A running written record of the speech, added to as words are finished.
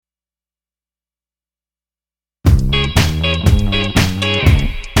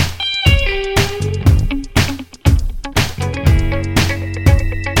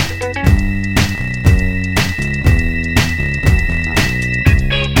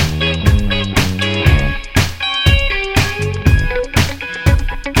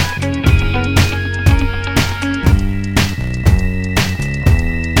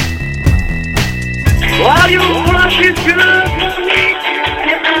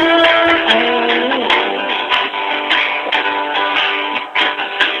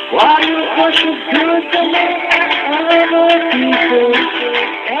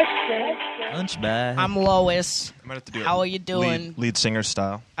Hunchback. I'm Lois. I might have to do How are you doing? Lead singer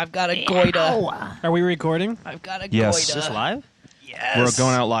style. I've got a goiter. Are we recording? I've got a Yes. goiter. Is this live? Yes. We're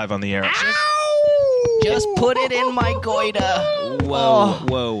going out live on the air. Just put it in my goiter. Whoa,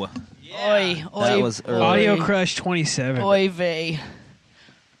 whoa. Oi, oi. That was early. Audiocrush 27. Oi, vey.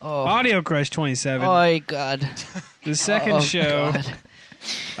 Oh. Audiocrush 27. Oi, God. The second show God.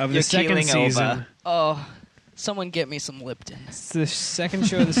 of the You're second keeling season. over. Oh, someone get me some Lipton. It's the second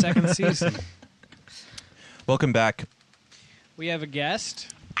show of the second season. Welcome back. We have a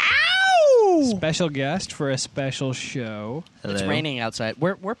guest. Ow! Special guest for a special show. Hello. It's raining outside.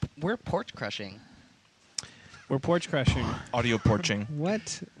 We're porch crushing. We're porch crushing. Audio porching.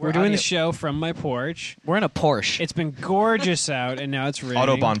 What? We're We're doing audio- the show from my porch. We're in a Porsche. It's been gorgeous out, and now it's raining.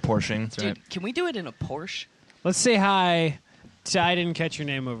 Autobahn porching. That's right. Dude, can we do it in a Porsche? Let's say hi. I didn't catch your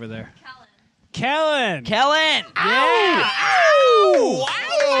name over there. Kellen. Kellen! Yeah. Ow!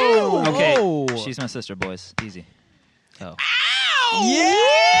 Okay, Whoa. she's my sister, boys. Easy. Oh.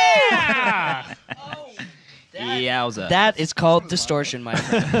 Yeah. Yowza. That is called distortion, my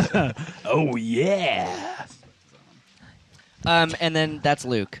friend. Oh yeah. And then that's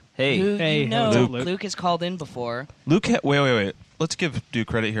Luke. Hey. Who Hey, you know, what's up, Luke. Luke? has called in before. Luke, wait. Let's give due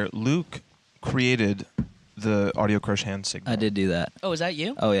credit here. Luke created the Audiocrush hand signal. I did do that. Oh, is that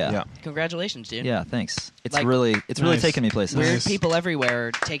you? Oh, yeah. Yeah. Congratulations, dude. Yeah, thanks. It's Like- really Nice. taking me places. Weird Nice. people everywhere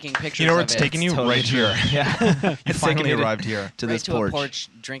are taking pictures You know where of it's it. taking you? Totally Right true. here. Yeah. You finally taking me arrived here. to right this to porch. a porch,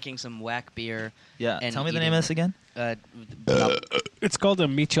 drinking some whack beer. Yeah. and Tell me the eating- name of this again. It's called a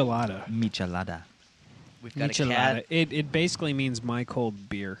michelada. Michelada. We've got a Michelada. cat. It basically means my cold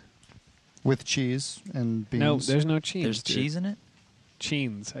beer. With cheese and beans. No, there's no cheese. There's dude. cheese in it?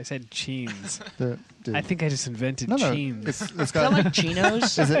 Cheens. I said cheens. Dude. I think I just invented no, cheens. It's Is that got like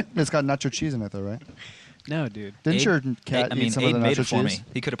Chinos? it's got nacho cheese in it though, right? No, dude. Didn't your cat eat some of the Abe made nacho it for cheese? me.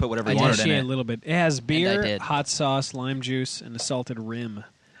 He could have put whatever I he did. wanted She in ate a it. little bit. It has beer, did. hot sauce, lime juice, and a salted rim.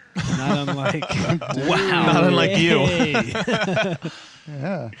 Not unlike. Wow. Not unlike you. Hey.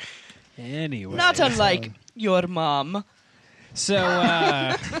 Yeah. Anyway. Not unlike your mom. So,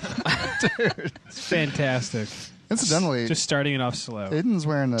 it's fantastic. Incidentally, Just starting it off slow. Aiden's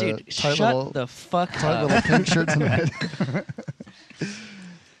wearing a Dude, tight shut the fuck tight up. little pink shirt tonight.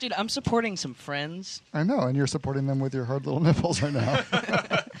 Dude, I'm supporting some friends. I know, and you're supporting them with your hard little nipples right now.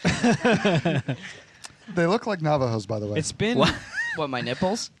 They look like Navajos, by the way. It's been. What? What, my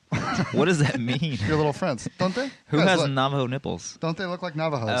nipples? What does that mean? Your little friends, don't they? Who Guys, has look, Navajo nipples? Don't they look like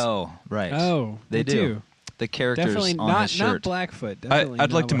Navajos? Oh, right. Oh, They do. The characters Definitely on not his shirt. Blackfoot. Definitely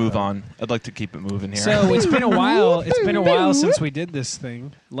I'd like to move Navajo. on. I'd like to keep it moving here. So it's been a while. It's been a while since we did this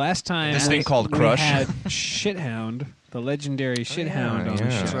thing. Last time This thing called Crush. we had Shithound, the legendary Shithound on the yeah.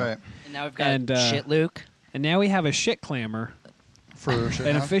 show. That's right. And now we've got And, shit Luke. And now we have a shit clamor, For shit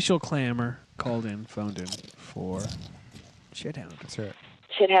an now? official clamor phoned in for Shithound. That's right.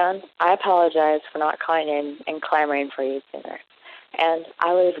 Shithound, I apologize for not calling in and clamoring for you sooner. And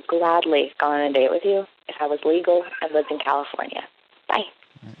I would have gladly gone on a date with you if I was legal and lived in California. Bye.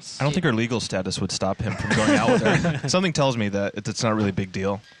 I don't think her legal status would stop him from going out with her. Something tells me that it's not really a big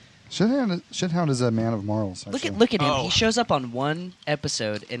deal. Shithound is a man of morals. Look actually. at him. Oh. He shows up on one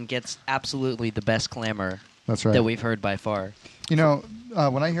episode and gets absolutely the best clamor That's right. that we've heard by far. You know,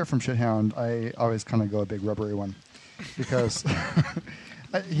 when I hear from Shithound, I always kind of go a big rubbery one because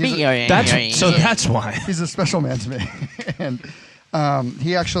That's why. he's a special man to me. And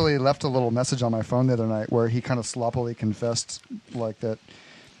he actually left a little message on my phone the other night where he kind of sloppily confessed like that.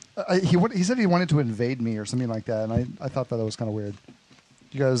 He said he wanted to invade me or something like that, and I thought that was kind of weird.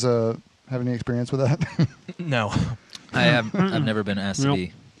 You guys have any experience with that? No. I've never been asked Nope. to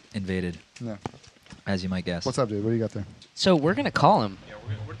be invaded, No. as you might guess. What's up, dude? What do you got there? So we're going to call him.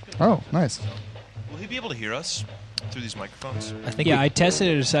 Oh, nice. Will he be able to hear us through these microphones? I think Yeah, we- I tested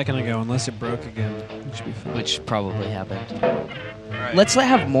it a second ago. Unless it broke again, it should be fine. Which probably happened. Right. Let's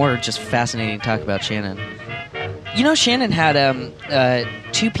have more just fascinating talk about Shannon. You know, Shannon had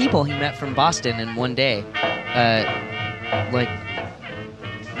two people he met from Boston in one day.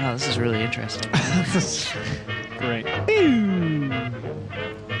 Wow, this is really interesting. Great.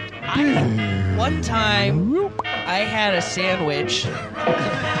 One time, I had a sandwich,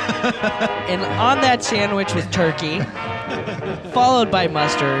 and on that sandwich was turkey, followed by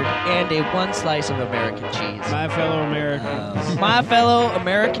mustard, and a one slice of American cheese. My fellow Americans, My fellow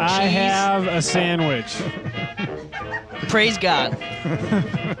American cheese. I have a sandwich. Praise God.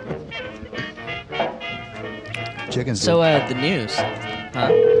 Chicken. So, the news.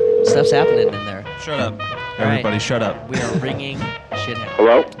 Huh? Stuff's happening in there. Shut up. All right. Everybody, shut up. We are ringing shit out.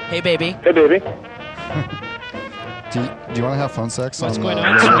 Hello? Hey, baby. Hey, baby. Do you want to have phone sex? What's on, going uh,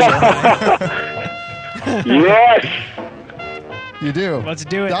 on? Yes, You do. Let's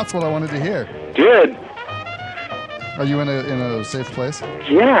do it. That's what I wanted to hear. dude. Are you in a safe place?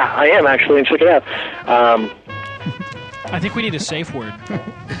 Yeah, I am actually, and check it out. I think we need a safe word.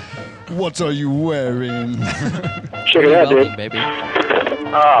 What are you wearing? Check it out, Welcome, dude. baby.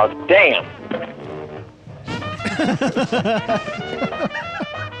 Oh, damn.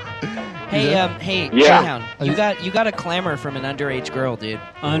 Hey, Yeah. hey, Yeah. Greyhound, you got a clamor from an underage girl, dude.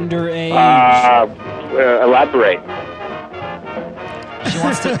 Underage. Elaborate.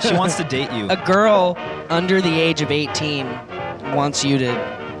 She wants to date you. A girl under the age of 18 wants you to,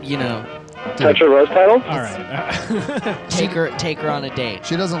 Touch a rose petal? All right. take her on a date.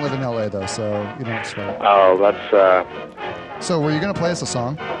 She doesn't live in LA though, so you don't have to sweat it. Oh, that's. So were you gonna play us a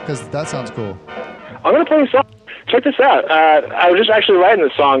song? Because that sounds cool. I'm gonna play a song. Check this out. I was just actually writing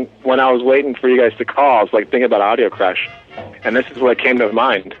this song when I was waiting for you guys to call. I was like thinking about Audiocrush, and this is what came to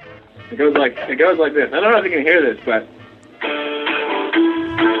mind. It goes like this. I don't know if you can hear this, but.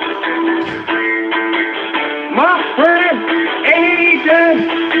 My friend Aiden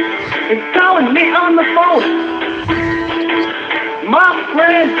is calling me on the phone. My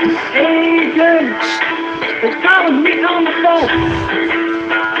friend Aiden is calling me on the phone.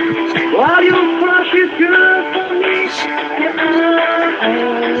 Audiocrush is good for me.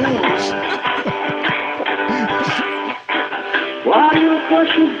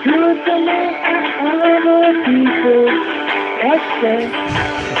 Audiocrush is good for me and other people. Excellent.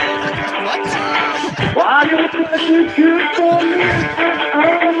 Audiocrush is good for me and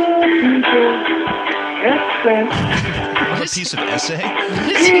other people. Excellent. What a piece of essay.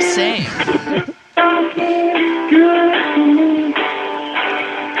 What is he saying? Good for me.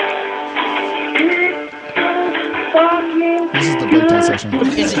 This is the breakdown section.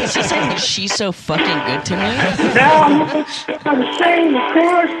 Is he saying that she's so fucking good to me? Now I'm saying, of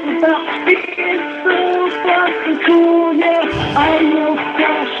course, about being so fucking cool. Yeah, I know,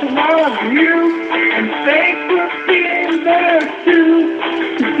 gosh, I love you, and thanks for being there too.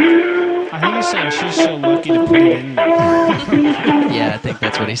 I think he's saying she's so lucky to put it in there. Yeah, I think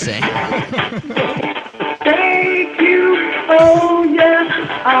that's what he's saying. Thank you. Oh yeah,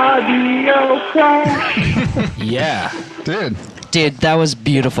 Audiocrush. Yeah. Dude, that was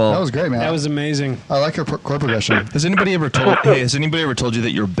beautiful. That was great, man. That was amazing. I like your chord progression. Has anybody ever told? Hey, has anybody ever told you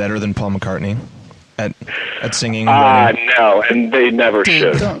that you're better than Paul McCartney at singing? writing? No, and they never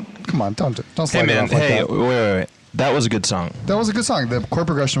should. Come on, don't Hey slag it man, off like hey, that. wait. That was a good song. That was a good song. The chord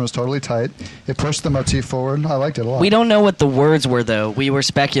progression was totally tight. It pushed the motif forward. I liked it a lot. We don't know what the words were, though. We were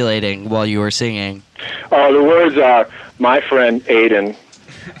speculating while you were singing. Oh, the words are, my friend Aiden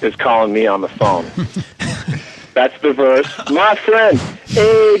is calling me on the phone. That's the verse. My friend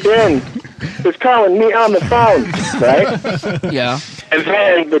Aiden is calling me on the phone, right? Yeah. And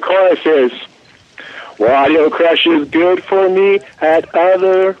then the chorus is, well, Audiocrush is good for me at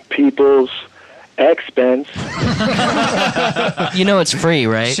other people's expense. You know it's free,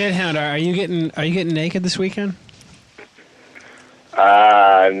 right? Shithound, are you getting naked this weekend?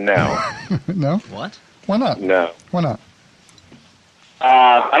 No. No? What? Why not? No. Why not?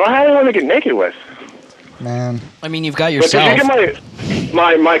 I don't have anyone to get naked with. Man. I mean, you've got But yourself. did you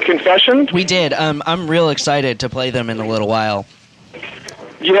get my confession? We did. I'm real excited to play them in a little while.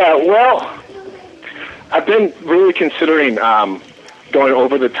 Yeah, well, I've been really considering going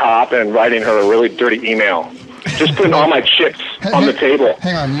over the top and writing her a really dirty email. Just putting all my chips on the table.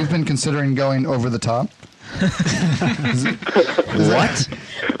 Hang on, you've been considering going over the top? What? Is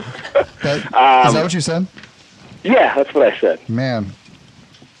that what you said? Yeah, that's what I said. Man.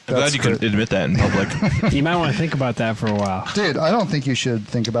 I'm glad That's you can great. admit that in public. You might want to think about that for a while. Dude, I don't think you should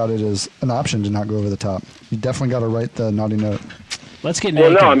think about it as an option to not go over the top. You definitely got to write the naughty note. Let's get Well,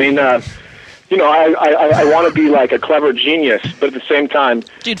 naked. no, I mean, I want to be like a clever genius, but at the same time,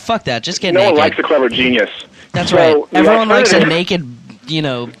 Dude, fuck that. Just get no naked. one likes a clever genius. That's So right. the Everyone likes a alternative- naked,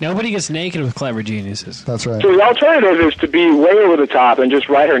 Nobody gets naked with clever geniuses. That's right. So the alternative is to be way over the top and just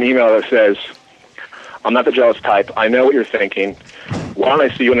write her an email that says, I'm not the jealous type. I know what you're thinking. Why don't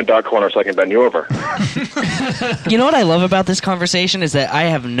I see you in a dark corner so I can bend you over? You know what I love about this conversation is that I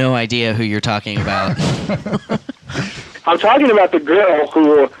have no idea who you're talking about. I'm talking about the girl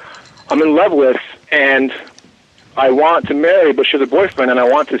who I'm in love with and I want to marry, but she has a boyfriend, and I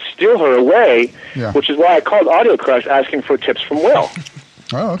want to steal her away, Yeah. which is why I called Audiocrush asking for tips from Will.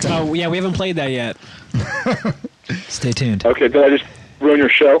 Oh, okay. Oh, yeah, we haven't played that yet. Stay tuned. Okay, did I just ruin your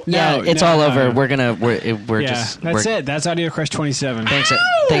show? Yeah, it's all over. We're just. That's it. That's Audiocrush 27. Thanks,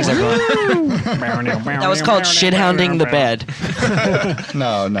 everyone. That was called shithounding the bed.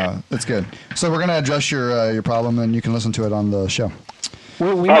 No, it's good. So we're gonna address your problem, and you can listen to it on the show.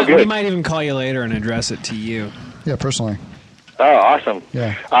 We might even call you later and address it to you. Yeah, personally. Oh, awesome.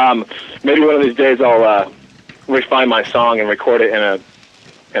 Yeah. Maybe one of these days I'll refine my song and record it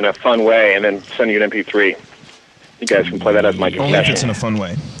in a fun way, and then send you an MP3. You guys can play that as my Only if confession. it's in a fun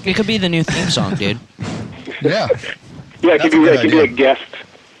way. It could be the new theme song, dude. Yeah. Yeah, it could be a guest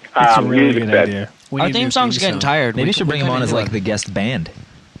That's a really music good bed. idea. Our theme song's getting tired. Maybe you should bring him on as like the the guest band.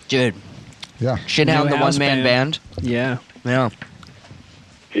 dude. Yeah. Shithound New the house one-man band. Yeah. Yeah.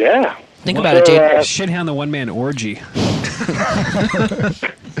 Yeah. Think about it, So, dude. Shithound the one-man orgy.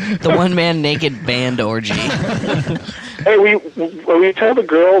 The one-man naked band orgy. Hey, we tell the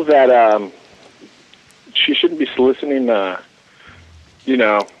girl that she shouldn't be soliciting, like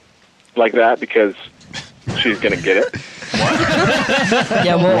that because she's gonna get it.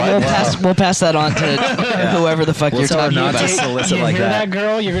 Yeah, we'll pass that on to whoever the fuck We'll you're tell her talking not about. to solicit You like hear that. that,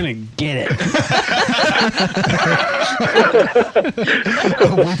 girl? You're gonna get it.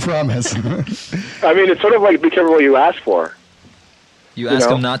 We promise. I mean, it's sort of like be careful what you ask for. You ask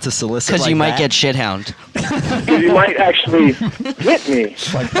know? him not to solicit Because like you might that? get shithound. Because you might actually hit me.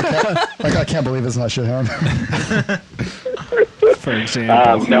 I can't believe it's not shithound. For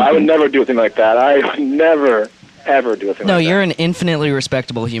example. No, I would never do a thing like that. I would never, ever do a thing No, like you're that. an infinitely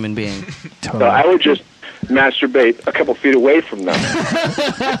respectable human being. So I would just masturbate a couple feet away from them.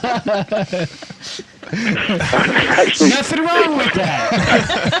 Actually, Nothing wrong with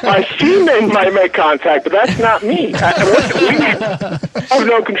that. my semen might make contact, but that's not me. I have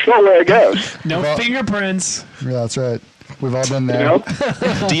no control where it goes. No Well- fingerprints. Yeah, that's right. We've all been You there. know?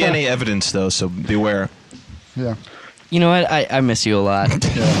 DNA evidence, though, so beware. Yeah. You know what? I miss you a lot.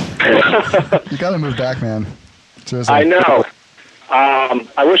 You got to move back, man. Seriously. I know.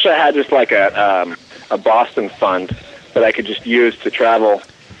 I wish I had just like a Boston fund that I could just use to travel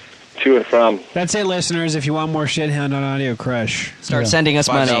to and from. That's it, listeners. If you want more shithound on Audiocrush, Start Yeah. sending us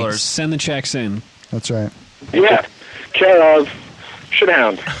money. $5. send the checks in. That's right. Yeah, care of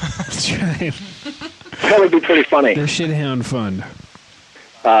Shithound. That's right. That would be pretty funny. The Shithound Fund.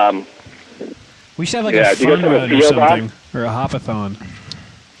 We should have like Yeah, a do you guys fun have a run or PO box? something. Or a hopathon.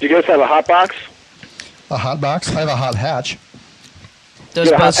 Do you guys have a hot box? A hot box? I have a hot hatch.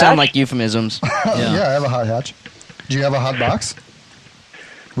 Those Yeah, both sound hatch? like euphemisms. Yeah, I have a hot hatch. Do you have a hot box?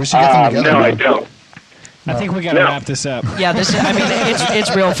 We should get them together. No, I man. don't. I think we got to No. wrap this up. Yeah,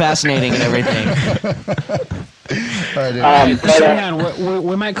 it's real fascinating and everything. All right, dude. But, Shithound,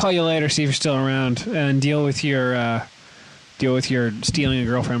 we might call you later, see if you're still around, and deal with your stealing a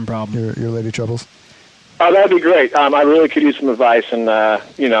girlfriend problem. your lady troubles. oh, that'd be great. I really could use some advice, and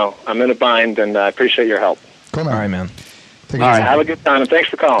I'm in a bind, and I appreciate your help. Cool, man. All right, man. Take it All right, easy. have a good time, and thanks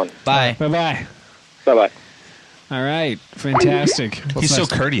for calling. Bye. Bye-bye. Bye bye. All right. Fantastic. He's next? so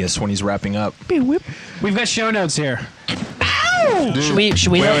courteous when he's wrapping up. We've got show notes here. Should we let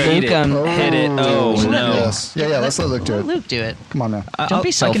wait, Luke hit it. Oh, no. Yes. Yeah, let's let Luke do it. Luke do it? Come on now. Don't be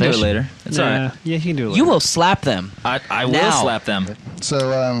I selfish. can do it later. It's all right. Yeah, you can do it. You will slap them. I will Now. slap them.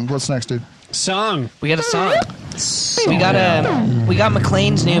 So, what's next, dude? Song. We got a song. We got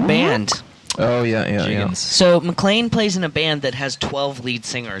McLean's new band. Oh, yeah. Jiggins. So McLean plays in a band that has 12 lead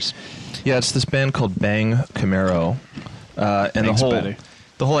singers. Yeah, it's this band called Bang Camaro. And Thanks, Betty.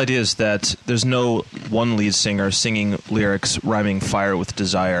 the whole idea is that there's no one lead singer singing lyrics rhyming fire with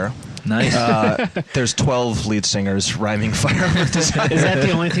desire. Nice. There's 12 lead singers rhyming fire with desire. Is that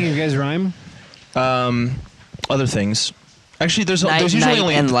the only thing you guys rhyme? Other things. Actually, there's Night usually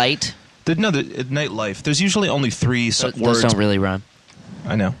only and light. nightlife. There's usually only three Those words. don't really rhyme.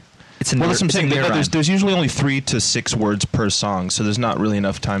 I know. It's an Well, that's what I'm it's a saying. near rhyme. There's usually only 3 to 6 words per song, so there's not really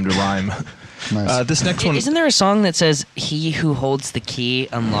enough time to rhyme. Nice. This next one, Isn't there a song that says, "He who holds the key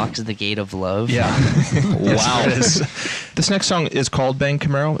unlocks the gate of love"? yeah, Wow. It is. This next song is called Bang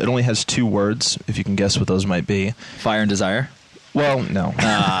Camaro. It only has 2 words, if you can guess what those might be. Fire and desire. Well, no.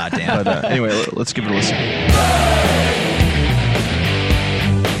 Ah, damn. But anyway, let's give it a listen.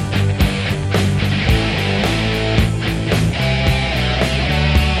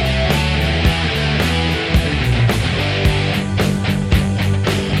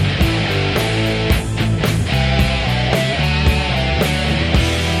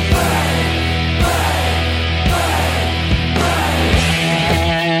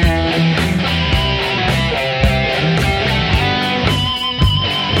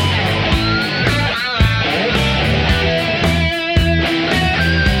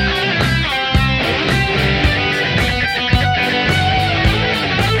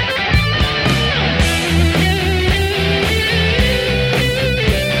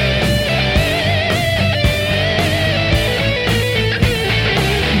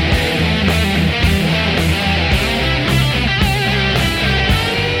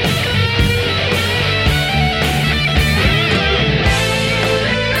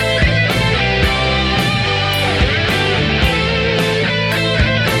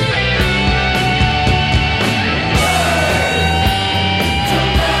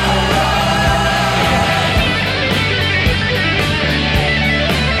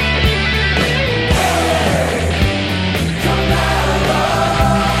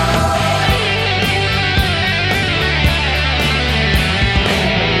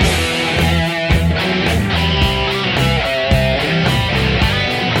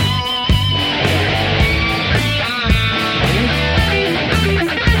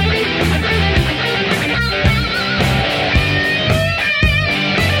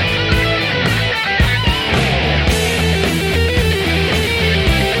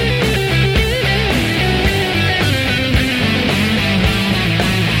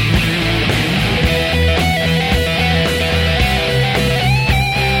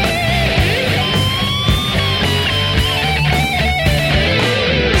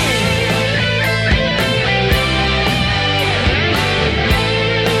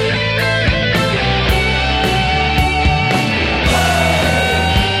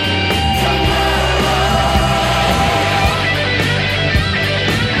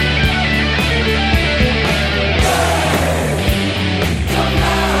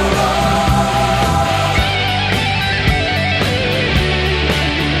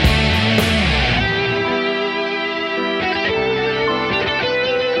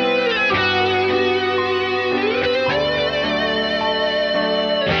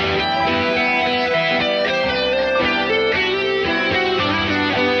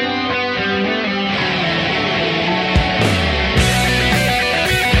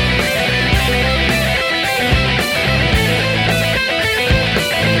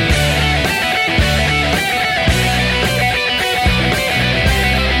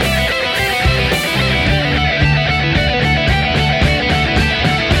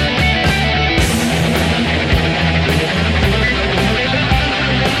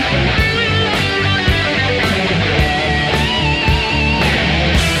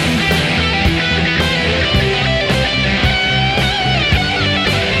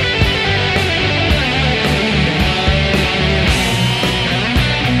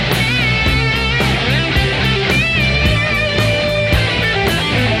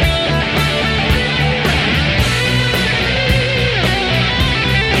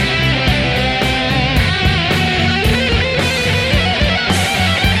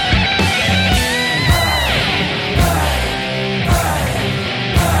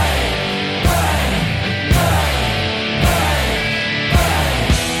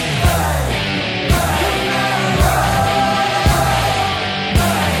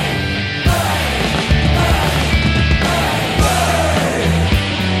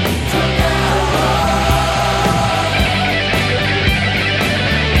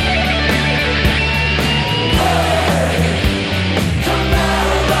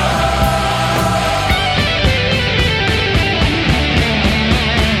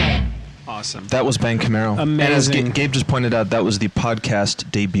 that was Bang Camaro. Amazing. And as Gabe just pointed out, that was the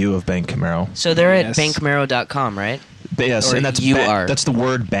podcast debut of Bang Camaro. So they're at Yes. bankcamaro.com, right? Yes, Or and that's you are. that's the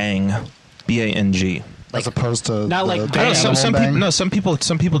word bang, B-A-N-G. As opposed to Not like the bang. I don't know, some bang. people. No, some people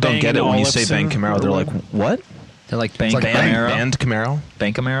don't Bang get it when you say Olufsen Bang Camaro. or They're like, whatever. what? They're like Bank like Camaro. Band Camaro.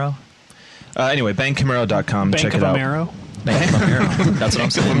 Bank Camaro. Anyway, bangcamaro.com. Bank Check of it out. Amaro. Bank Camaro. That's what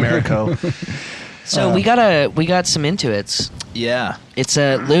I'm saying. Americo. So we got some Intuits. Yeah. It's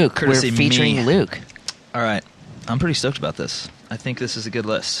Luke. Courtesy We're featuring me. Luke. All right. I'm pretty stoked about this. I think this is a good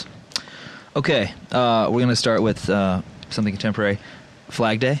list. Okay. We're going to start with something contemporary.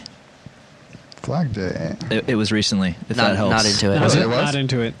 Flag Day. Flag Day. It was recently, if Not that helps. not into it. Was it? Not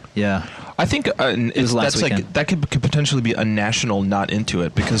into it. Yeah. I think was last that's like weekend. that could potentially be a national not into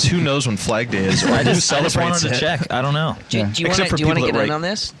it because who knows when Flag Day is or I who just wanted celebrates to it. check. I don't know. Do you Except want for to people get that in write- on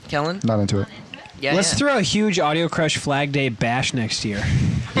this, Kellen? Not into it. Yeah. Let's yeah. throw a huge Audiocrush Flag Day bash next year.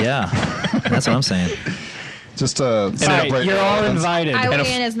 Yeah. That's what I'm saying. Just to All right, celebrate. you're what all happens. invited.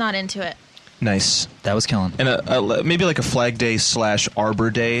 Eileen is not into it. Nice. That was Kellen. And maybe like a Flag Day / Arbor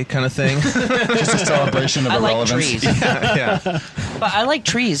Day kind of thing. Just a celebration of I like irrelevance. trees, yeah. but I like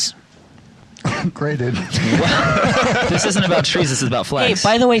trees. Great, dude. This isn't about trees. This is about Hey, flags.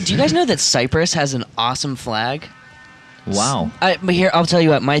 by the way, do you guys know that Cyprus has an awesome flag? Wow. But here, I'll tell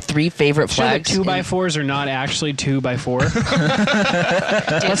you what. My 3 favorite Sure that flags. 2x4s are not actually 2x4.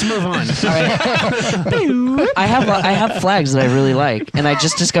 Let's move on. I have flags that I really like, and I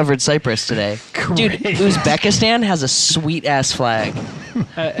just discovered Cyprus today. Dude, Great. Uzbekistan has a sweet ass flag.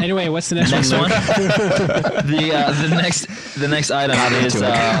 Anyway, what's the next, Next one? one. Luke? The next item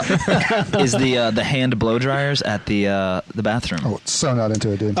is the hand blow dryers at the bathroom. Oh, so not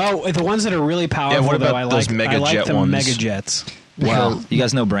into it, dude. Oh, the ones that are really powerful. what about though, I those like, Mega I like Jet the ones? Mega Jets. Wow. You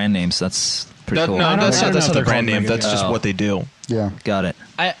guys know brand names. That's pretty cool. No, I don't that's know not if the they're brand called name. Mega That's Jet. just Oh. what they do. Yeah. Got it.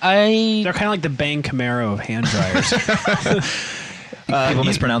 I They're kind of like the Bang Camaro of hand dryers. People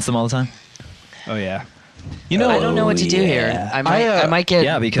mispronounce them all the time. Oh yeah. You know, I don't know what to do here. yeah. I might get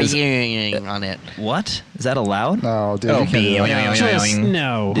Yeah, because- on it. What? Is that allowed? No, dude. Oh, you can't do that. Just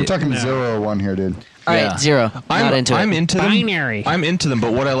no. We're talking no. 0 or 1 here, dude. All right, Yeah. 0. Not into I'm it. into them. Binary. I'm into them,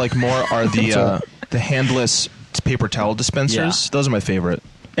 but what I like more are the handless paper towel dispensers. Yeah. Those are my favorite.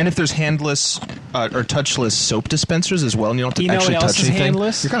 And if there's handless or touchless soap dispensers as well, and you don't have to You know actually what else touch is anything.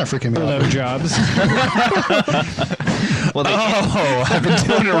 handless? You're kind of freaking me Blow out. jobs. Well, they Oh, I've been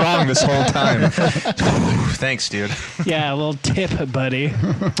doing it wrong this whole time. Thanks, dude. Yeah, a little tip, buddy.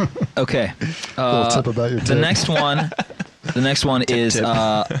 Okay. Little tip about your The tip. next one. The next one is tip.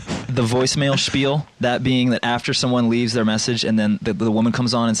 the voicemail spiel. That being that after someone leaves their message, and then the woman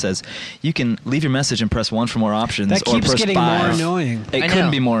comes on and says, "You can leave your message and press 1 for more options." That or keeps press getting 5. more annoying. It I couldn't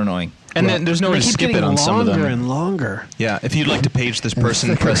know. be more annoying. And then there's no way They to keep skip getting it on some of longer them. and longer. Yeah, if you'd like to page this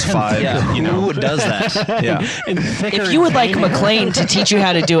person, press 5. Yeah, You know, who does that? yeah. And thicker If you would like and McLean to teach you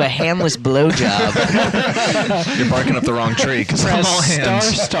how to do a handless blowjob, You're barking up the wrong tree because I'm all press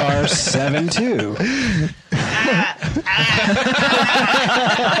hands. star 72.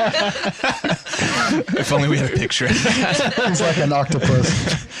 If only we had a picture. He's like an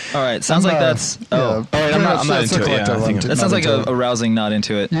octopus. All right, sounds like that's. Oh, All right, I'm not That's into a it. Yeah, collective I think one. that sounds Not like into a it. rousing not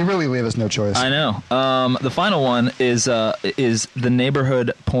into it. You really leave us no choice. I know. The final one is the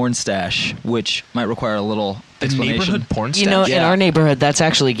neighborhood porn stash, which might require a little The explanation. neighborhood porn you know, stash? in our neighborhood, that's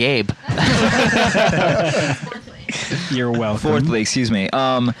actually Gabe. You're welcome. Fourthly, excuse me.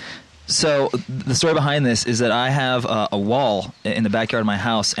 So the story behind this is that I have a wall in the backyard of my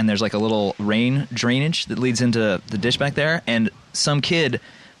house, and there's like a little rain drainage that leads into the ditch back there, and some kid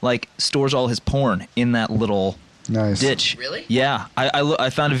like stores all his porn in that little Nice. ditch. Really? Yeah. I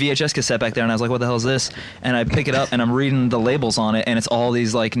found a VHS cassette back there, and I was like, what the hell is this? And I pick it up, and I'm reading the labels on it, and it's all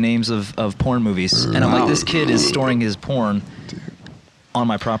these like names of porn movies. And I'm like, this kid is storing his porn on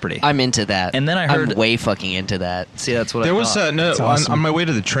my property. I'm into that. And then I heard- I'm way fucking into that. See, that's what There I was thought. no That's awesome. on my way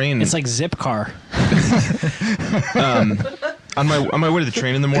to the train. It's like Zip Car. on my way to the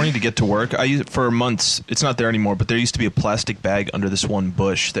train in the morning to get to work. I used for months. It's not there anymore, but there used to be a plastic bag under this one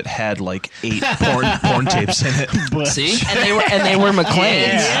bush that had like 8 porn tapes in it. See? And they were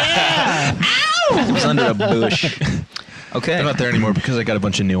McLean's. It was under a bush. Okay. They're not there anymore because I got a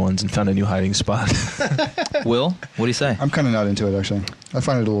bunch of new ones and found a new hiding spot. Will, what do you say? I'm kind of not into it, actually. I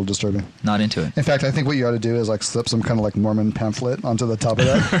find it a little disturbing. Not into it. In fact, I think what you ought to do is like slip some kind of like Mormon pamphlet onto the top of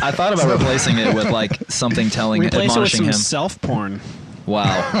that. I thought about replacing it with like something telling, Replace it with admonishing some him. self-porn.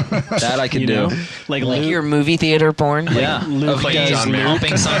 Wow, that I could You do. know? Like Like Luke, your movie theater porn. Yeah, Luke of like does John Mayer Luke.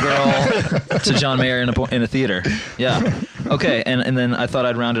 helping some girl to John Mayer in a theater. Yeah. Okay, and then I thought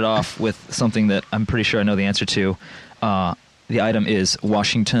I'd round it off with something that I'm pretty sure I know the answer to. The item is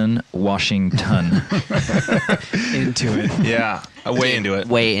Washington. Into it. Yeah, way into it.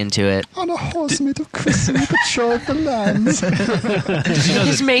 Way into it. On a horse made of crystal, we patrol the lands.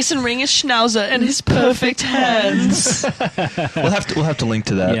 His mason ring is Schnauzer and his perfect hands. We'll have to link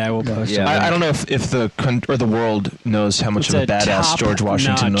to that. Yeah, we'll post Yeah. it. I don't know if the world knows how much It's of a badass George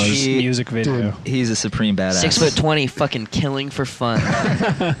Washington top-notch was. music video. He's a supreme badass. 6'20", fucking killing for fun.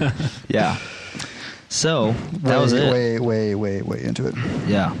 Yeah. So that was it. Way into it.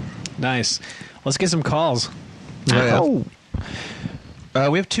 Yeah. Nice. Let's get some calls. We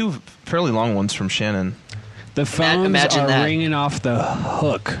have two fairly long ones from Shannon. The phones imagine are that. ringing off the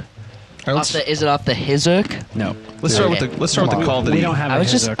hook. All right, Is it off the his hook? No. let's start Okay. with the call that We he. don't have I a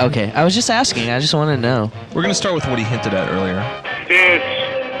was his just hook. okay. I was just asking. I just want to know. We're gonna start with what he hinted at earlier. Dudes,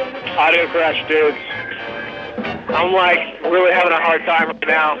 Audiocrush dudes. I'm like really having a hard time right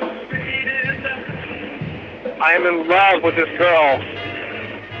now. I am in love with this girl,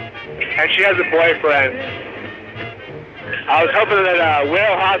 and she has a boyfriend. I was hoping that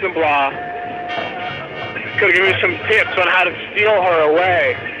Will Hasenblatt could give me some tips on how to steal her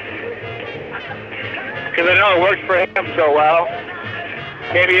away, because I know it worked for him so well.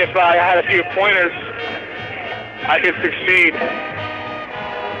 Maybe if I had a few pointers, I could succeed.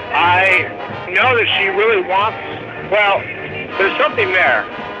 I know that she really wants, well, there's something there.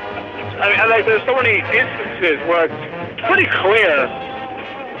 I mean, like, there's so many instances where it's pretty clear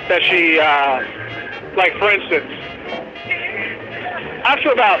that she, like, for instance,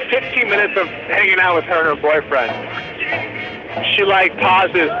 after about 15 minutes of hanging out with her and her boyfriend, she, like,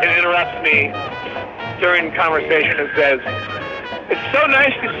 pauses and interrupts me during conversation and says, "It's so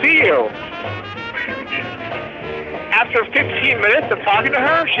nice to see you." After 15 minutes of talking to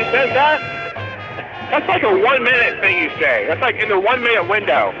her, she says that? That's like a 1 minute thing you say. That's like in the 1 minute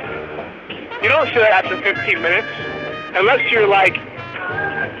window. You don't say that after 15 minutes unless you're like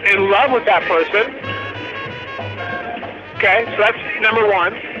in love with that person. Okay, so that's number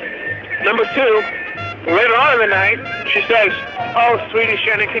one. Number two, later on in the night, she says, "Oh, sweetie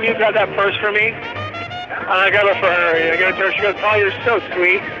Shannon, can you grab that purse for me?" And I got it for her. I got it to her. She goes, "Oh, you're so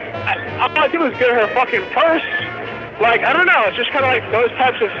sweet." All I did was get her fucking purse. Like, I don't know, it's just kind of like those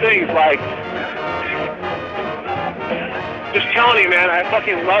types of things, like, just telling you, man, I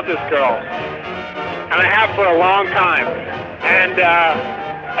fucking love this girl. And I have for a long time. And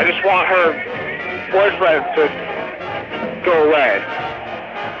I just want her boyfriend to go away.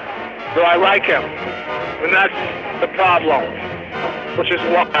 Though I like him. And that's the problem. Which is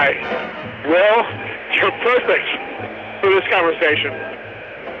why, Will, you're perfect for this conversation.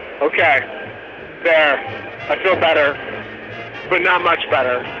 Okay, there. I feel better, but not much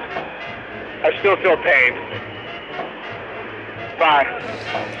better. I still feel pain. Bye.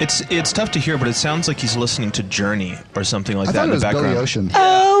 It's tough to hear, but it sounds like he's listening to Journey or something like I that thought in it the was Billy background. Ocean.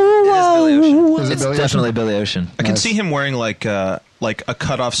 It's Is it Billy definitely Ocean? Billy Ocean. I can Nice. see him wearing like a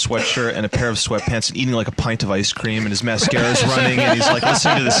cut-off sweatshirt and a pair of sweatpants and eating like a pint of ice cream, and his mascara's running, and he's like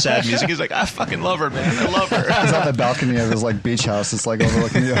listening to the sad music. He's like, "I fucking love her, man. I love her." He's on the balcony of his like beach house. It's like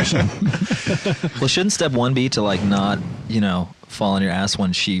overlooking the ocean. Well, shouldn't step one be to like not, fall on your ass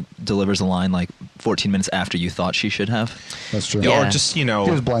when she delivers a line like 14 minutes after you thought she should have? That's true. Yeah. Or just, He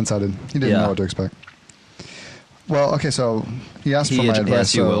was blindsided. He didn't Yeah. know what to expect. Well, okay, so he asked for my advice.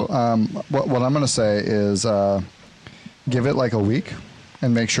 yes, you So will. what I'm going to say is give it like a week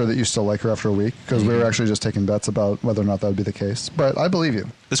and make sure that you still like her after a week, because we were actually just taking bets about whether or not that would be the case. But I believe you.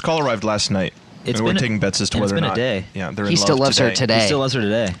 This call arrived last night. It's and we're been a- taking bets as to and it's whether or been a not. day. Yeah, they're He in still love loves her today. He still loves her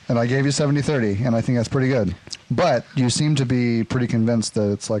today. And I gave you 70-30, and I think that's pretty good. But you seem to be pretty convinced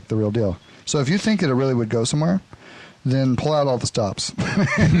that it's like the real deal. So if you think it really would go somewhere, then pull out all the stops.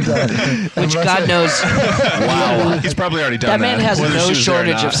 Which God knows, Wow, he's probably already done that man has whether she no was there or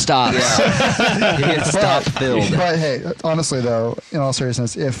shortage not. of stops. He gets stop filled. But hey, honestly though, in all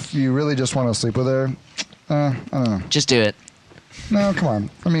seriousness, if you really just want to sleep with her, I don't know. Just do it. No, come on.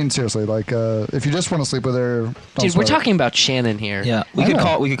 I mean, seriously, like, if you just want to sleep with her, don't Dude, we're sweat it. talking about Shannon here. Yeah, we I could know.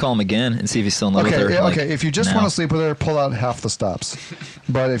 call him again and see if he's still in love Okay, with her. yeah, like, okay. If you just now. want to sleep with her, pull out half the stops.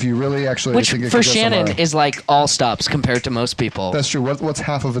 But if you really actually Which think it for could go Shannon somewhere, is like all stops compared to most people. that's true. What's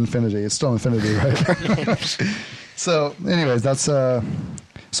half of infinity? It's still infinity, right? So, anyways, that's so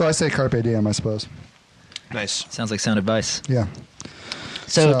I say carpe diem, I suppose. Nice. Sounds like sound advice. Yeah,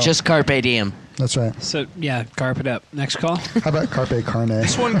 so so- just carpe diem. that's right. So, yeah, carp it up. Next call. How about carpe carne?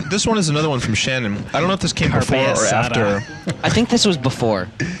 This one is another one from Shannon. I don't know if this came Carpe before or asada. after. I think this was before.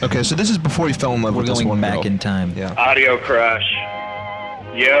 Okay, so this is before he fell in love We're with this going one back girl. in time. Yeah. Audiocrush.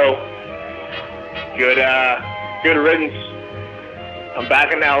 Yo. Good riddance. I'm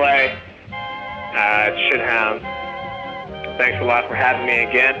back in LA. At Shithound. thanks a lot for having me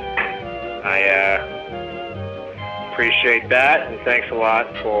again. I appreciate that, and thanks a lot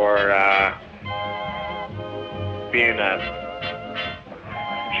for being a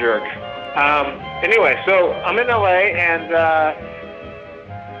jerk. Anyway, so I'm in LA, and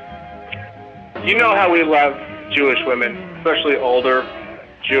you know how we love Jewish women, especially older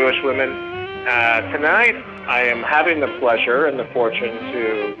Jewish women. Tonight, I am having the pleasure and the fortune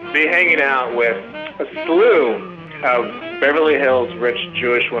to be hanging out with a slew of Beverly Hills rich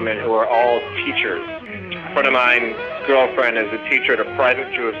Jewish women who are all teachers. A friend of mine's girlfriend is a teacher at a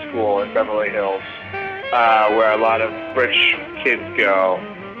private Jewish school in Beverly Hills, where a lot of rich kids go.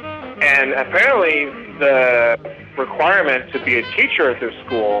 And apparently the requirement to be a teacher at this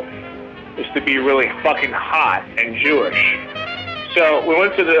school is to be really fucking hot and Jewish. So we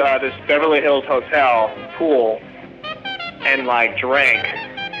went to this Beverly Hills hotel pool and drank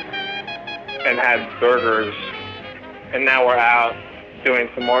and had burgers, and now we're out doing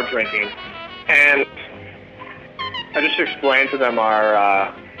some more drinking. And I just explained to them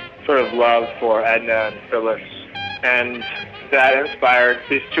our sort of love for Edna and Phyllis, and that inspired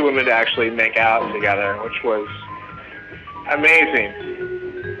these two women to actually make out together, which was amazing.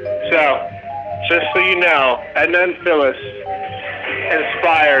 So, just so you know, Edna and Phyllis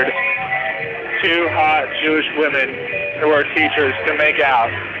inspired two hot Jewish women who are teachers to make out.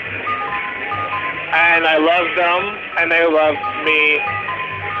 And I love them, and they love me,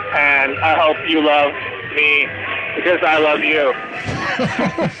 and I hope you love me because I love you.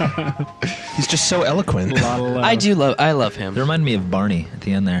 He's just so eloquent. A lot of love. I love him. They remind me of Barney at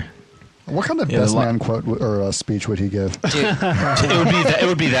the end there. What kind of best man quote or speech would he give? It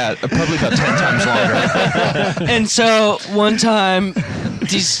would be that. Probably about 10 times longer. And so one time,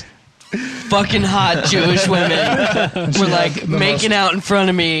 these fucking hot Jewish women were making out in front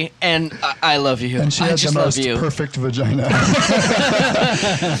of me, and I love you. And she I had just the love most you. perfect vagina.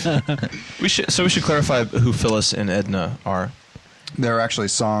 We should clarify who Phyllis and Edna are. There are actually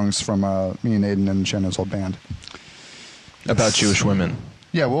songs from me and Aiden and Shannon's old band. About Jewish women.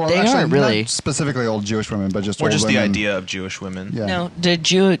 Yeah, well, They actually, aren't really. not specifically old Jewish women, but just Or old just women. the idea of Jewish women. Yeah. No,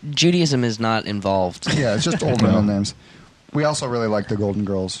 Judaism is not involved. Yeah, it's just old women names. We also really like the Golden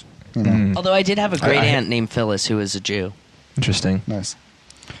Girls. You know, Although I did have a great I- aunt named Phyllis who was a Jew. Interesting. nice.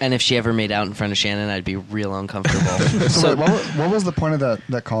 And if she ever made out in front of Shannon, I'd be real uncomfortable. So, wait, what was the point of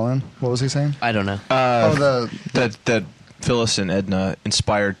that call-in? What was he saying? I don't know. That Phyllis and Edna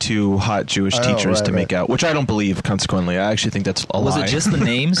inspired two hot Jewish teachers right, to make right. out, which I don't believe, consequently. I actually think that's a Was lie. it just the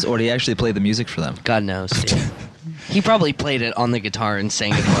names, or did he actually play the music for them? God knows, dude. He probably played it on the guitar and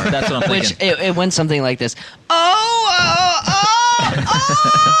sang it for her. That's what I'm Which, thinking. it went something like this.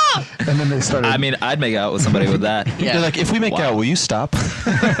 And then they started. I mean, I'd make out with somebody with that. Yeah. They're like, if we make out, will you stop?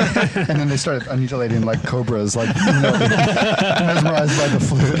 and then they started undulating like cobras, mesmerized by the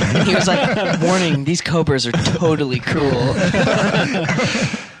flute. He was like, warning, these cobras are totally cruel.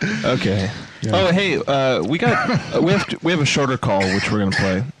 Okay. Yeah. Oh, hey, we have a shorter call which we're gonna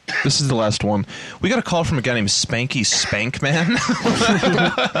play. This is the last one. We got a call from a guy named Spanky Spankman.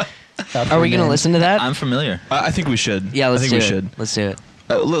 Are we going to listen to that? I'm familiar. I think we should. Yeah, let's I think do we it. should. Let's do it.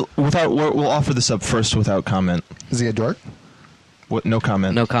 We'll offer this up first without comment. Is he a dork? What? No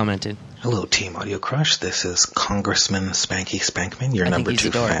comment. No comment, dude. Hello, Team Audiocrush. This is Congressman Spanky Spankman, your I think number he's 2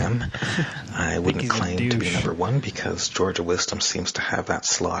 a dork. fan. I wouldn't he's a claim to be douche. number 1 because Georgia Wisdom seems to have that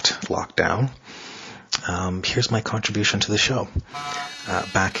slot locked down. Here's my contribution to the show.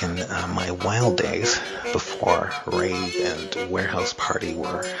 Back in my wild days, before rave and warehouse party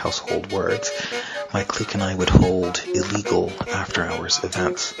were household words, my clique and I would hold illegal after-hours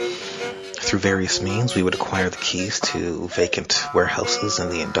events. Through various means, we would acquire the keys to vacant warehouses in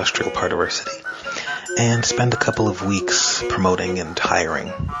the industrial part of our city and spend a couple of weeks promoting and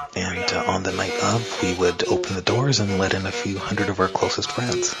hiring. And on the night of, we would open the doors and let in a few hundred of our closest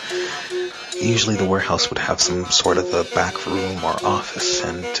friends. Usually the warehouse would have some sort of a back room or office,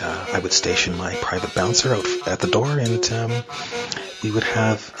 and I would station my private bouncer out at the door, and we would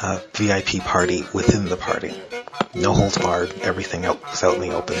have a VIP party within the party. No holds barred, everything was out in the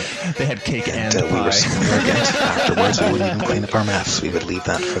open. They had cake and We were pie. so arrogant. Afterwards, we wouldn't even clean up our mess. We would leave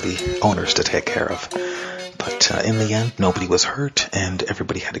that for the owners to take care of. But in the end, nobody was hurt, and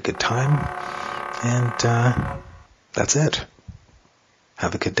everybody had a good time. And that's it.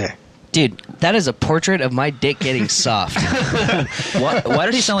 Have a good day. Dude, that is a portrait of my dick getting soft. Why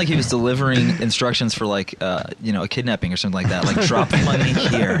did he sound like he was delivering instructions for a kidnapping or something like that? Like, drop money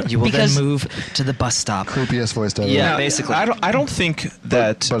here. You will Because- then move to the bus stop. Creepiest voice ever. Yeah, Now, basically. I don't think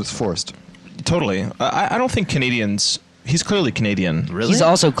that But it's forced. totally. I don't think Canadians He's clearly Canadian. Really? He's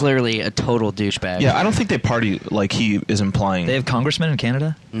also clearly a total douchebag. Yeah, I don't think they party like he is implying. They have congressmen in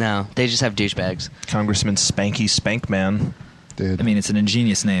Canada? No, they just have douchebags. Congressman Spanky Spankman. Dude. I mean, it's an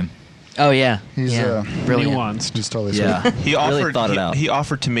ingenious name. Oh, yeah. He's yeah. Brilliant. Nuanced. just totally Yeah. sweet. He offered. Really thought it out. He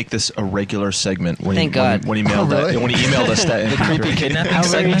offered to make this a regular segment when Thank God. when he mailed really? that when he emailed us that The creepy kidnapping How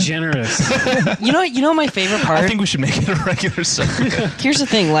very segment? generous. You know my favorite part? I think we should make it a regular segment. Here's the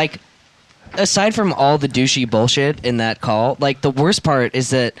thing, like, aside from all the douchey bullshit in that call, like, the worst part is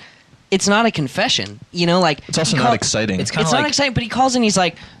that it's not a confession. You know, like... It's also he not exciting. It's kinda It's not like- exciting, but he calls and he's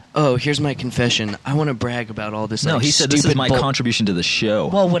like, oh, here's my confession. I want to brag about all this. No, like, he said this is stupid my contribution to the show.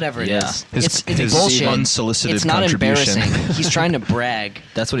 Well, whatever it Yeah. is. His- It's his bullshit. unsolicited It's not contribution. embarrassing. He's trying to brag.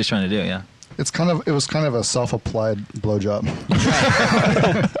 That's what he's trying to do, yeah. It was kind of a self-applied blowjob.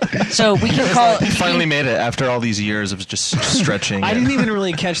 So we can call He finally made it after all these years of just stretching. I didn't even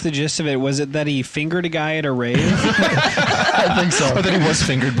really catch the gist of it. Was it that he fingered a guy at a rave? I think so. Or that he was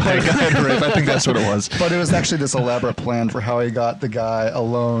fingered by a guy at a rave. I think that's what it was. But it was actually this elaborate plan for how he got the guy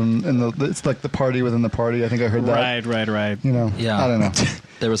alone in it's like the party within the party. I think I heard that. Right. You know, Yeah. I don't know.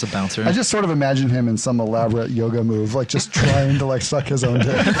 There was a bouncer. I just sort of imagine him in some elaborate yoga move, like just trying to like suck his own dick.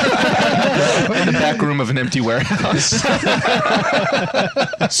 In the back room of an empty warehouse.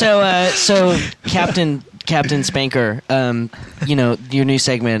 So Captain Spanker, you know, your new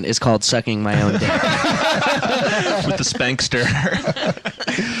segment is called "Sucking My Own Dick." With the spankster.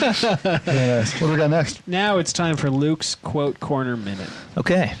 Very nice. What do we got next? Now it's time for Luke's Quote Corner Minute.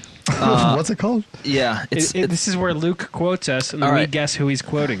 Okay. What's it called? Yeah. This is where Luke quotes us, and then All we right. guess who he's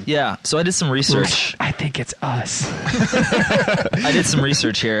quoting. Yeah. So I did some research. I think it's us. I did some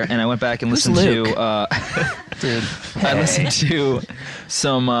research here, and I went back and Who's listened Luke? to. Dude. I listened to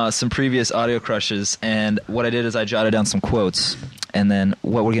some previous audio crushes, and what I did is I jotted down some quotes, and then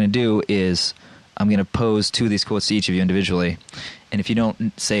what we're going to do is I'm going to pose two of these quotes to each of you individually, and if you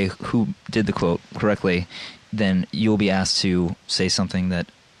don't say who did the quote correctly, then you'll be asked to say something that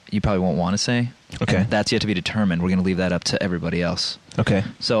you probably won't want to say. Okay. And that's yet to be determined. We're going to leave that up to everybody else. Okay.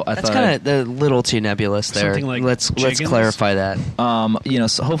 So I That's thought, kind of a little too nebulous there. Something like let's chickens? clarify that. you know,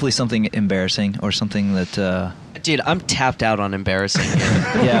 so hopefully something embarrassing or something that, Dude, I'm tapped out on embarrassing here.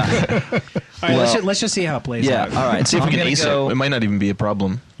 yeah. All right, Well- let's just see how it plays Yeah, out. all right. See if I'm we can gonna ace go- it. It might not even be a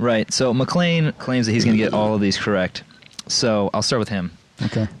problem. Right. So McLean claims that he's going to get all of these correct. So I'll start with him.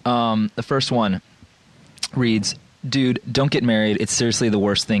 Okay. The first one reads, "Dude, don't get married. It's seriously the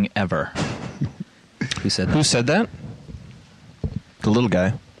worst thing ever." Who said that? Who said that? The little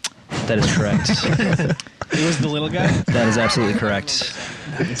guy. That is correct. It was the little guy. That is absolutely correct.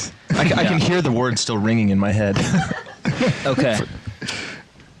 I can hear the word still ringing in my head. Okay.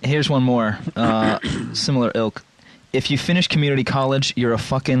 Here's one more. Similar ilk. If you finish community college, you're a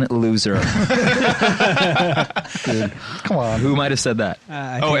fucking loser. Dude, come on. Who might have said that?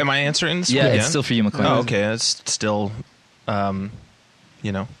 Oh, am I answering this Yeah, one it's again? still for you, McLean. Oh, okay. It's still,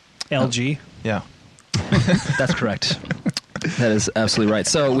 you know, LG. yeah. That's correct. That is absolutely right.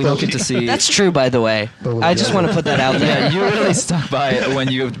 So we don't get to see. That's true, by the way. Oh, I just yeah. want to put that out there. Yeah, you really stuck by it when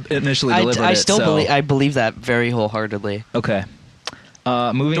you initially delivered I it. still so- believe that very wholeheartedly. Okay.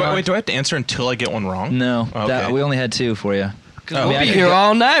 Moving Do on. I have to answer until I get one wrong? No, Oh, that, okay. we only had two for you. Oh, We'll okay. be here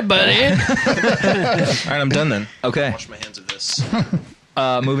all night, buddy. All right, I'm done then. Okay. Wash my hands of this.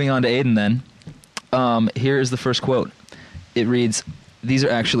 Moving on to Aiden then. Here is the first quote. It reads, "These are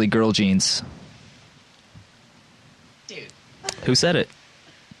actually girl jeans." Dude. Who said it?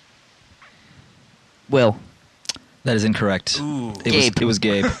 Will. That is incorrect. Gabe. It was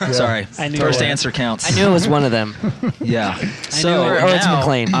Gabe. Sorry. I knew First it. answer counts. I knew it was one of them. Yeah. So knew it. Or it's now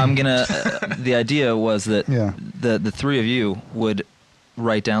McLean. I'm gonna. The idea was that Yeah. the three of you would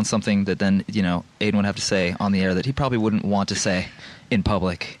write down something that then Aiden would have to say on the air that he probably wouldn't want to say in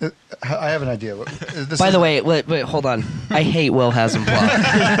public. I have an idea. By the way, wait, hold on. I hate Will Hasenblock.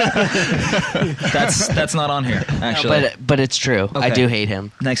 That's not on here actually. but it's true. I Okay. do hate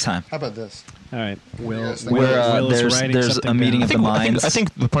him. Next time. how about this? All right. Will. Yes, Will, Where Will is there's writing a something meeting down. of the minds. I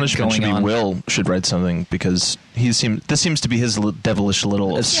think the punishment should be going on. Will should write something because this seems to be his devilish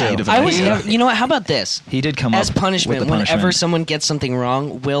little That's state true. of I was. idea. You know what? How about this? He did come As up punishment, with the whenever punishment. someone gets something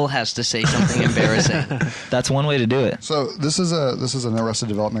wrong, Will has to say something embarrassing. That's one way to do it. So this is an Arrested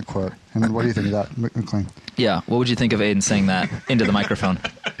Development quote. And what do you think of that, McLean? Yeah. What would you think of Aiden saying that into the microphone?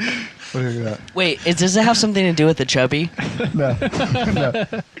 What do you think of Wait, does it have something to do with the chubby?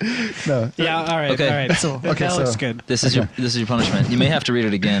 that? No. Yeah. All right. Okay. All right. okay, That so- looks good. This is your punishment. You may have to read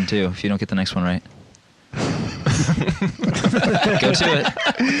it again too if you don't get the next one right. Go to it.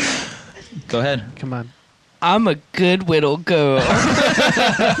 Go ahead. Come on. I'm a good little girl.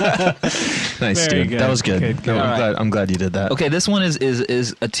 Nice, Very dude. good. That was good. Good. No, All right. I'm glad you did that. Okay, this one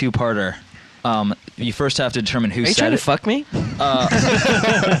is a two-parter. You first have to determine who Are you said trying to it. fuck me?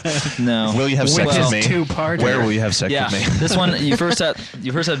 No. Will you have sex Which with is me? two-parter. Where will you have sex Yeah, with me? this one you first have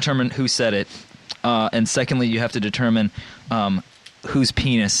to determine who said it, and secondly you have to determine whose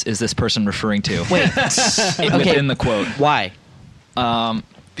penis is this person referring to. Wait. Within the quote, Why?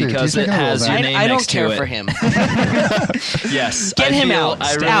 because he's it making a has little your bad. name I don't next to care it. for him. Yes, Get I him feel- out.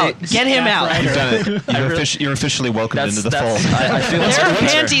 I really, Out. Get him out. You've done it. You're, really- you're officially welcomed into the fold. I feel it's There are a winter.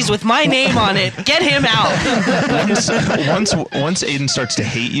 panties with my name on it. Get him out. once Aiden starts to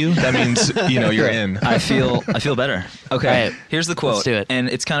hate you, that means you're in. I feel better. Okay, All right. here's the quote. Let's do it. And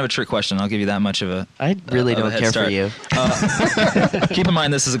it's kind of a trick question. I'll give you that much of a. I really of a don't head care start. for you. Keep in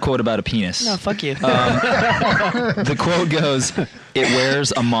mind, this is a quote about a penis. No, fuck you. The quote goes, "It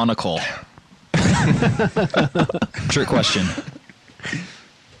wears a monocle." Trick question.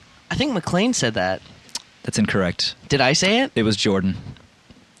 I think McLean said that. That's incorrect. Did I say it? It was Jordan.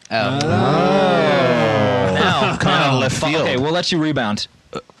 Oh. Now, Kind of left field. Okay, we'll let you rebound.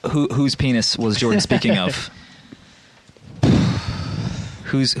 Whose penis was Jordan speaking of?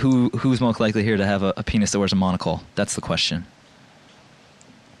 Who's most likely here to have a penis that wears a monocle? That's the question.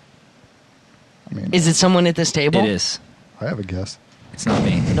 I mean, Is it someone at this table? It is. I have a guess, It's not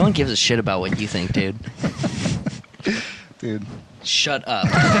me. No one gives a shit about what you think, dude. dude. Shut up.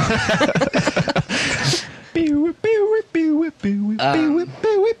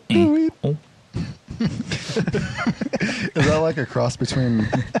 Oh. Is that like a cross between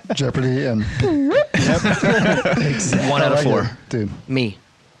Jeopardy and? One out of four. dude. Me.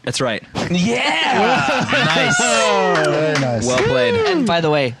 That's right. Yeah. Nice. Very nice. Well played. And by the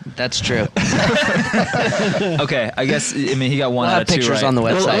way, that's true. Okay, I guess he got one We'll out have of two pictures right. on the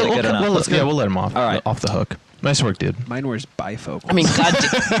website. Good enough. We'll let him off. All right. Off the hook. Nice work, dude. Mine wears bifocals. I mean, God,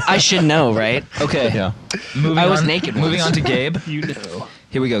 I should know, right? Okay. Yeah. Moving I was on, naked Moving once. on to Gabe. you know.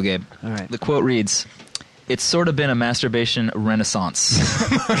 Here we go, Gabe. All right. The quote reads, "It's sort of been a masturbation renaissance."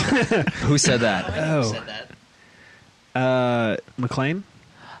 Who said that? Oh. McLean?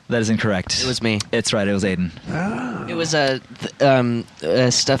 That is incorrect. It was me. It's right. It was Aiden. It was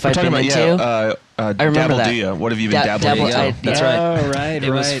stuff We're I've talking been about into. I remember Dabble that. Dia. What have you been dabbling Dabble- into? I- That's yeah. right. Oh, right, It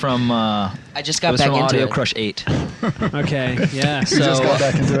was from. I just It got was back from into it. Audiocrush 8. Okay, yeah. You just got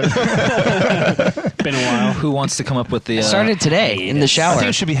back into it. Been a while. Who wants to come up with the? I started today in the I shower. think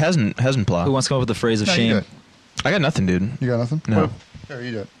it should be Hasenplau. Who wants to come up with the phrase of No, you do shame? it. I got nothing, dude. You got nothing? No. Here,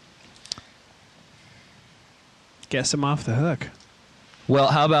 you do it. Guess him off the hook. Well,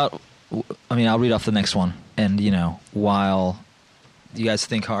 how about? I'll read off the next one, and while you guys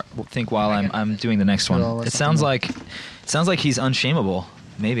think while I'm doing the next Well, one, let's it sounds like he's unshameable.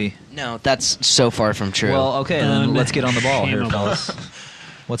 Maybe. No, that's so far from true. Well, okay, then let's get on the ball here, Unshameable. fellas.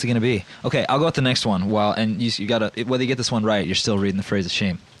 What's it going to be? Okay, I'll go with the next one. And you got to whether you get this one right, you're still reading the phrase of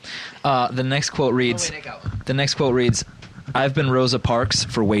shame. The next quote reads. The next quote reads, "I've been Rosa Parks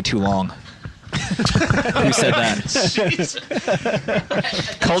for way too long." Who said that?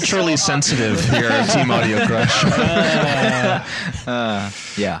 Culturally sensitive here at Team Audiocrush.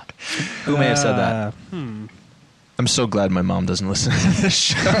 Yeah. Who may have said that? I'm so glad my mom doesn't listen to this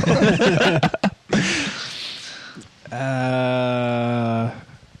show.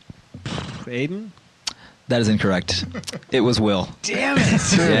 Aiden? That is incorrect. It was Will. Damn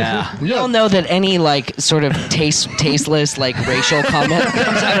it. Yeah. we all know that any sort of tasteless racial comment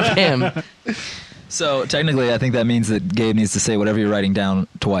comes out of him. So technically, I think that means that Gabe needs to say whatever you're writing down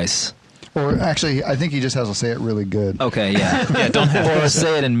twice. Or actually, I think he just has to say it really good. Okay, yeah. Yeah, don't have Or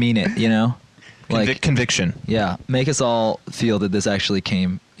say it and mean it, conviction. Yeah, make us all feel that this actually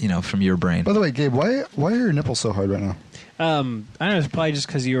came, from your brain. By the way, Gabe, why are your nipples so hard right now? I don't know. It's probably just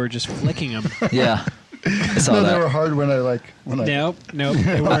because you were just flicking them. Yeah. I saw No, that. they were hard when I Nope,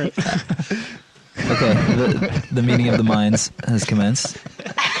 they weren't. Okay, the meeting of the minds has commenced.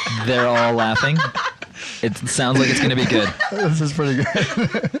 They're all laughing. It sounds like it's going to be good. This is pretty good.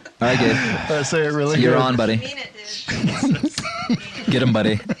 All right, Gabe. All right, say it really You're good. on, buddy. Get him,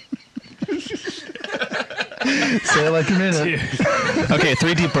 buddy. Say it like you mean it. Okay,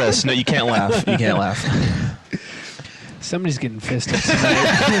 3 deep breaths. No, you can't laugh. You can't laugh. Somebody's getting fisted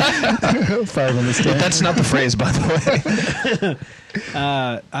tonight. 5 in the stand. That's not the phrase, by the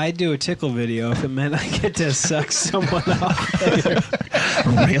way. I'd do a tickle video if it meant I get to suck someone off.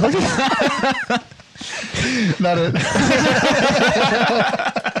 Really? Not it.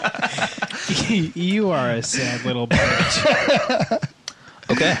 You are a sad little bitch.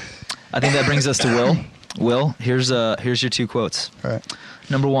 Okay. I think that brings us to Will. Will, here's your 2 quotes. All right.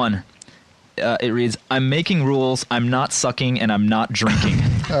 Number 1, it reads, "I'm making rules, I'm not sucking, and I'm not drinking."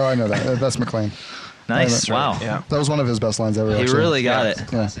 Oh, I know that. That's McLean. Nice. Wow. Yeah. That was one of his best lines ever. He actually. really got it.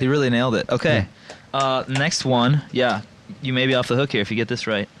 Yeah. He really nailed it. Okay. Next one. Yeah. You may be off the hook here if you get this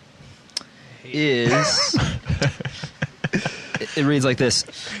right. Is it reads like this.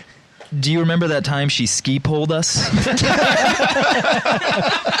 Do you remember that time she ski poled us?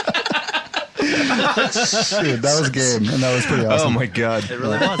 Dude, that was game, and that was pretty awesome. Oh my god. It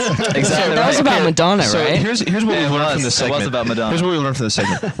really was. So that was about Madonna, So right? here's what we learned from this It was segment. about Madonna. Here's what we learned from this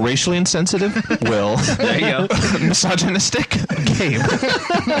segment. Racially insensitive, Will. There you go. Misogynistic, Gabe.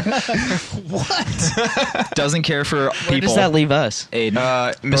 Doesn't care for people. Where does that leave us? Aiden.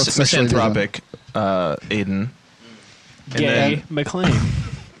 Both sexually Misanthropic, Aiden. Gay then- McLean.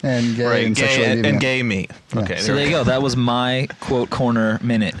 And gay Right, and sexually gay and deviant. gay me. Yeah. Okay, So there you go. That was my quote corner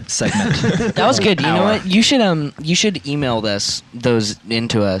minute segment. That was good. You know Hour. what? You should email those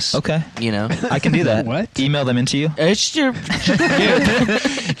into us. Okay. You know. I can do that. What? Email them into you. It's your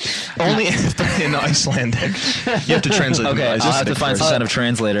Only if they're in Icelandic. You have to translate them Okay. to I'll have to Icelandic find some first. kind of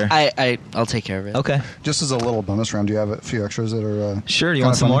translator. I'll take care of it. Okay. Just as a little bonus round, do you have a few extras that are Sure. Do you kinda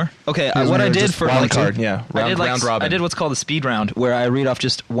want some funny? more? Okay. Here's What one I here, did just for Wild like card, yeah. I did like round robin. I did what's called the speed round, where I read off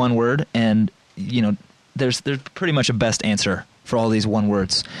just one word, and there's pretty much a best answer for all these one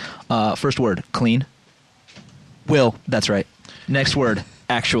words. First word, clean. Will That's right. Next word,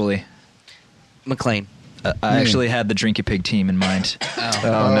 actually. McLean. I actually had the Drink a Pig team in mind. Oh, nice.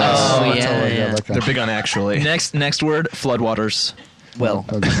 Oh, I yeah, totally yeah. got that guy. They're big on actually. Next word, floodwaters. Will.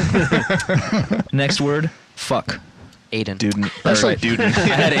 Okay. Next word, fuck. Aiden. Dude. That's right. Dude. I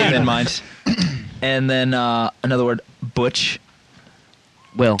had Aiden in mind. And then another word, butch.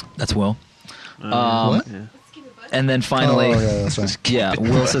 Will. That's Will. What? And then finally, Oh, yeah, that's right. yeah,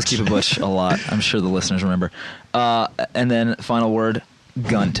 Will says keep it butch a lot. I'm sure the listeners remember. And then final word,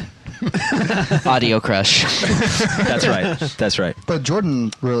 gunt. Audiocrush. That's right. That's right. But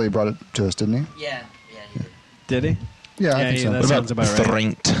Jordan really brought it to us, didn't he? Yeah. Did he? Yeah, I think so. that sounds about right.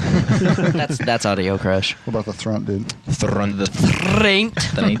 Thraint. That's Audiocrush. What about the thrunt, dude? Thrunt.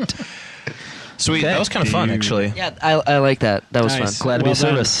 Ranked. Sweet. Okay. That was kind of fun, actually. Yeah, I like that. That was Nice. fun. Glad to be Well of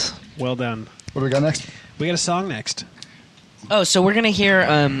done. service. Well done. What do we got next? We got a song next. Oh, so we're gonna hear.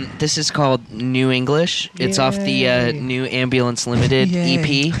 This is called New English. It's off the new Ambulance Limited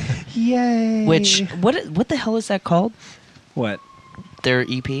EP. Yay! Which what the hell is that called? What? Their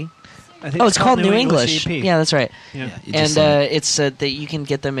EP? I think Oh, it's called New English. EP. Yeah, that's right. Yeah. You And just said it. it's that you can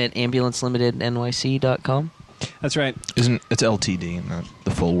get them at ambulancelimitednyc.com. That's right. It's LTD, not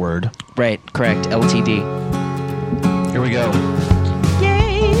the full word. Right, correct. LTD. Here we go.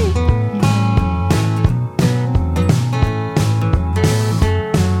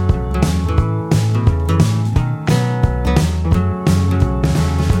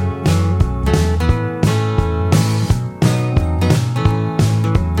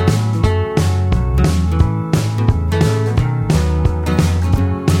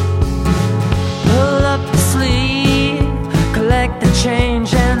 Pull up the sleeve, collect the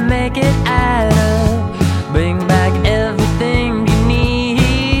change and make it add up. Bring back everything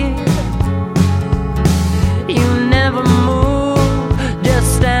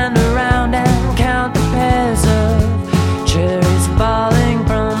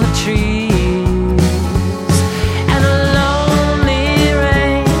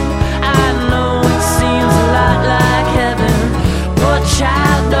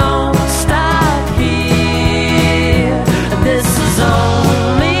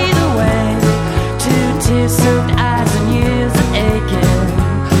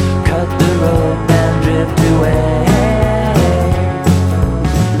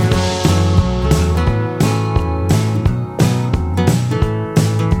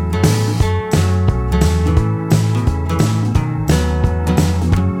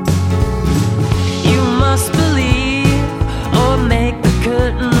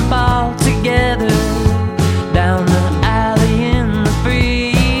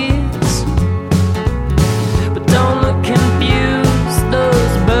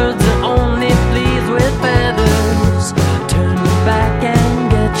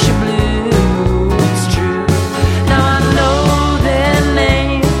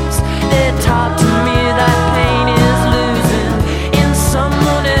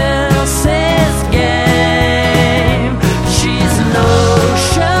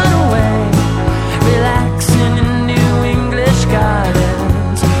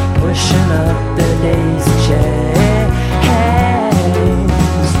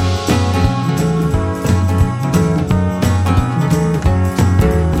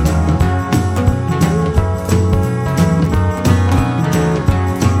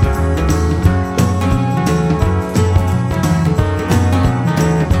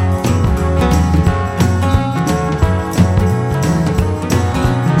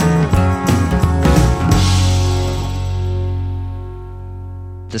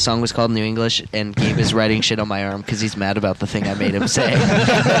song was called New English, and Gabe is writing shit on my arm because he's mad about the thing I made him say.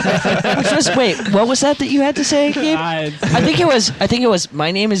 Which was, wait, what was that you had to say, Gabe? I think it was.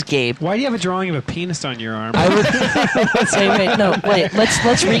 My name is Gabe. Why do you have a drawing of a penis on your arm? I would say, wait. Let's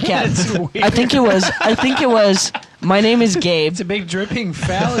recap. I think it was. My name is Gabe. It's a big dripping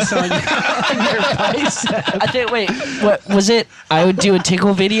phallus on your bicep. I think. Wait, what was it? I would do a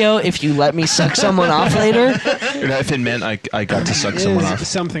tickle video if you let me suck someone off later. If it meant I got to suck someone off.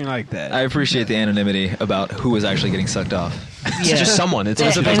 Something like that. I appreciate the anonymity about who was actually getting sucked off. It's just someone. It's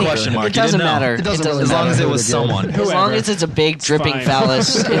a big question mark. It doesn't matter. It doesn't really as long matter as it who was to get. someone. As long as it's a big dripping fine.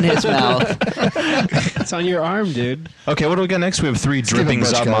 phallus in his mouth. It's on your arm, dude. Okay, what do we got next? We have 3 give it a dripping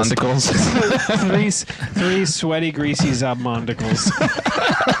brush, guys. zobmondicles. three sweaty, greasy zobmondicles.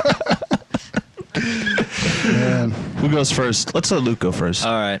 Man. Who goes first? Let's let Luke go first.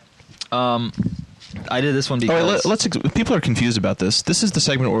 All right. I did this one Oh, because wait, people are confused about this. This is the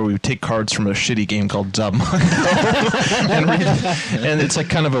segment where we take cards from a shitty game called Zobmondo, and it's like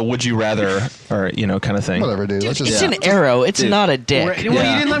kind of a would you rather or kind of thing. Whatever, dude. Let's just. It's an arrow. It's not a dick. Well, you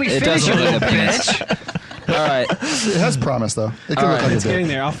didn't let me It finish, does you look little like a penis. bitch. All right. It has promise, though. It could look like a It's getting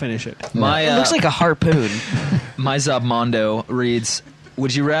dick. there. I'll finish it. It My looks like a harpoon. my Zobmondo reads: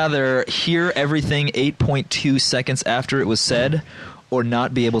 would you rather hear everything 8.2 seconds after it was said, or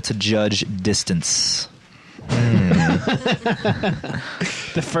not be able to judge distance?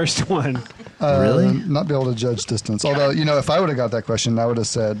 The first one. Really? Not be able to judge distance. Although, if I would have got that question, I would have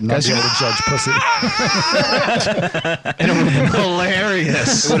said not be able to judge pussy. And it would have been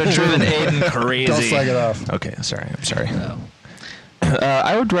hilarious. It would have driven Aiden crazy. Don't slag it off. Okay, I'm sorry.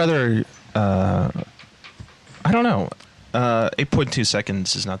 I would rather. I don't know. 8.2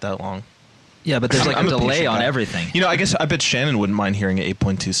 seconds is not that long. Yeah, but there's like I'm a delay patient on guy. everything. I bet Shannon wouldn't mind hearing it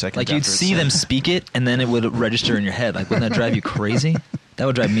 8.2 seconds. Like you'd after it's see said. them speak it, and then it would register in your head. Like, wouldn't that drive you crazy? That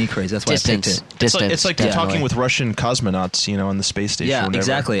would drive me crazy. That's why I picked Distance. it. Distance. It's like definitely. talking with Russian cosmonauts, on the space station. Yeah, or whatever.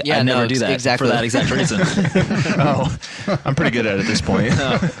 exactly. Yeah, I never no, do that exactly. for that exact reason. Oh, I'm pretty good at it at this point.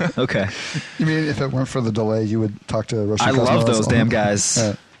 Okay. You mean if it weren't for the delay, you would talk to Russian I love cosmonauts? those damn guys.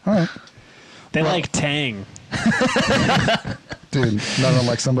 All right. They like Tang. Dude, not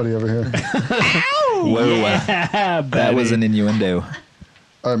unlike somebody over here. Whoa. Yeah, That was an innuendo.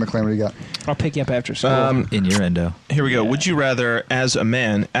 All right, McLean, what do you got? I'll pick you up after school. Innuendo. Here we go. Would you rather, as a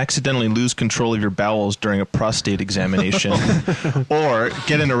man, accidentally lose control of your bowels during a prostate examination, or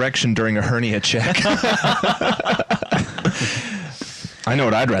get an erection during a hernia check? I know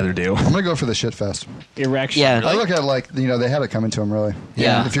what I'd rather do. I'm gonna go for the shit fest. Erection. Yeah. I look at it like they had it coming to them really.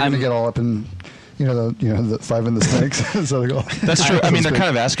 Yeah. If you're gonna I'm- get all up in, the 5 in the snakes, so they go. That's true. I mean, they're kind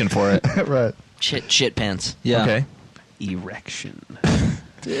of asking for it. right. Shit pants. Yeah. Okay. Erection.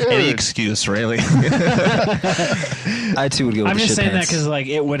 Any excuse, really. I too would go with I'm the just shit saying pants. that because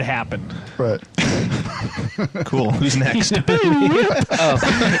it would happen. Right. Cool. Who's next? Oh. All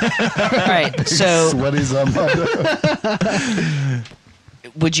right. So, Sweaty Zobmondo.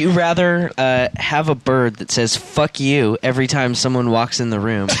 would you rather have a bird that says "fuck you" every time someone walks in the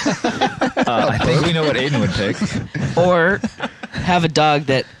room, I think we know what Aiden would pick. or have a dog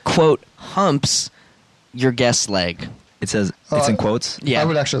that quote humps your guest's leg? It says it's in quotes. Yeah. I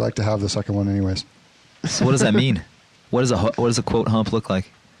would actually like to have the second one, anyways. So what does that mean? What does a quote hump look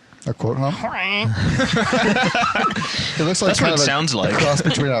like? A quote hump. It looks like That's kind what of it sounds like. a cross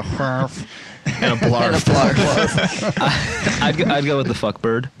between a harf And a blarf. I'd go with the fuck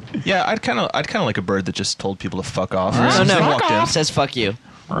bird. Yeah, I'd kind of like a bird that just told people to fuck off. No, Just no. walked in. It says "fuck you."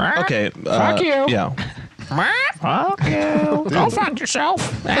 Okay. Fuck you. Yeah. Fuck you. Go fuck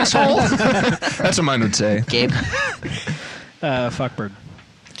yourself, asshole. That's what mine would say. Gabe, Fuck bird.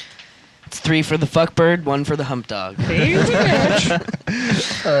 it's 3 for the fuck bird, 1 for the hump dog. All right.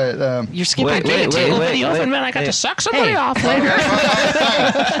 You're skipping Wait, day wait, two. wait, wait. Man, I got to suck somebody off later.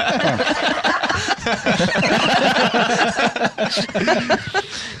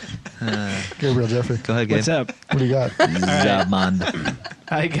 Gabriel Jeffrey. Go ahead, Gabe. What's up? What do you got? Zabmond.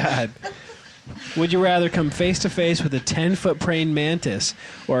 I got. Would you rather come face to face with a 10-foot praying mantis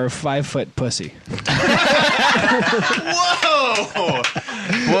or a 5-foot pussy? Whoa!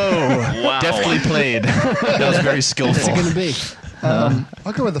 Wow. Deftly played. That was very skillful. What's it going to be?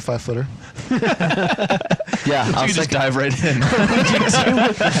 I'll go with the 5-footer. Yeah, You I'll can just second. dive right in.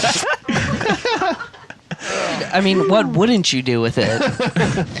 I mean, what wouldn't you do with it?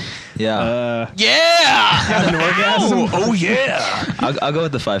 Yeah, Yeah! An orgasm? Oh yeah. I'll go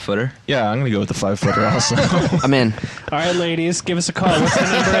with the 5-footer. Yeah, I'm gonna go with the 5-footer also. I'm in. All right, ladies, give us a call. What's the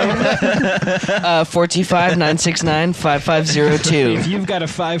number? 425-969-5502. If you've got a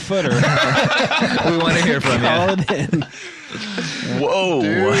 5-footer, We want to hear from call you. it in. Whoa.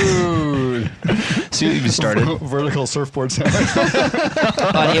 Dude. See what you started. Vertical surfboard sandwich.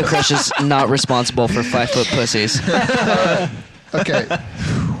 Audiocrush is not responsible for 5-foot pussies. Okay.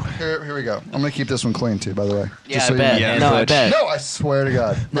 Here we go. I'm going to keep this one clean, too, by the way. Yeah, Just so I bet. You know. Yeah, no, I Butch. bet. No, I swear to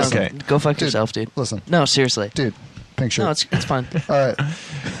God. No, Okay. Go fuck Dude, yourself, dude. Listen. No, seriously. Dude, pink shirt. No, it's fine. All right.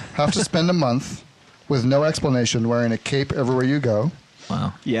 Have to spend a month with no explanation wearing a cape everywhere you go.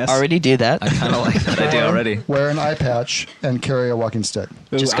 Wow. Yes. Already do that. I kind of like that idea already. Wear an eye patch and carry a walking stick.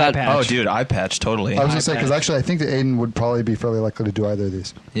 Ooh, Just eye got- patch. Oh, dude, eye patch, totally. I was going to say, Eye because patch. actually I think that Aiden would probably be fairly likely to do either of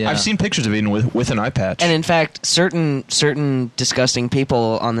these. Yeah. I've seen pictures of Aiden with an eye patch. And in fact, certain disgusting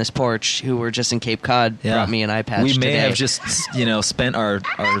people on this porch who were just in Cape Cod Yeah. brought me an eye patch We may today. have just, spent our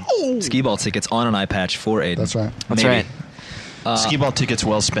skee ball tickets on an eye patch for Aiden. That's right. That's Maybe. right. Skee ball tickets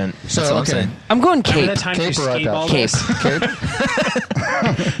well spent. So, That's what I'm okay. saying. I'm going Remember Cape. that time Cape you or eye skee balled Cape. us? Cape?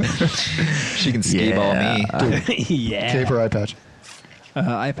 She can skee ball me. Yeah. Cape or eye patch?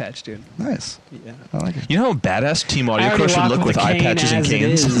 Eye patch, dude. Nice. Yeah. I like it. You know how badass Team I already Audiocrush should walk look with with a eye cane patches and as it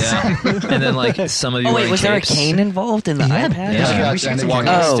canes? is. Yeah. And then, like, some of you Oh wait, wearing was there a capes. cane involved in the eye patch? Yeah. Yeah. We should get some Walking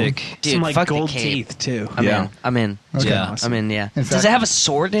Oh, stick. dude, some like fuck gold the cape. teeth too. I'm Yeah. in. I'm in. Okay. Yeah. I'm in. Yeah. In Does fact- it have a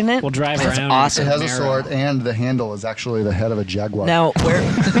sword in it? We'll drive That's around. awesome. It has a Camaro. sword, and the handle is actually the head of a jaguar. Now,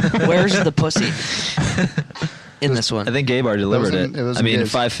 where's the pussy in this one? I think Gabe already delivered in- it. it was I in mean,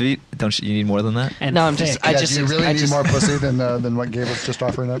 Gabe's. 5 feet. Don't you need more than that? And No, I'm thick. just. yeah, do you really need more pussy than what Gabe was just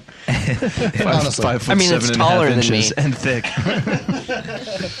offering up? Honestly. 5 foot I mean, it's 7.5 taller than inches me. and thick.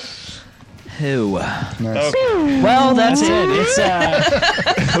 Who? Nice. Well, that's That's it. it. It's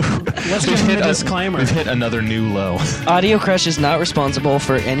let's give them a disclaimer. We've hit another new low. Audiocrush is not responsible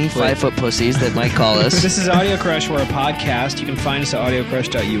for any 5-foot pussies that might call us. This is Audiocrush. We're a podcast. You can find us at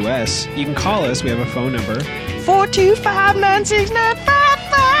audiocrush.us. You can call us. We have a phone number.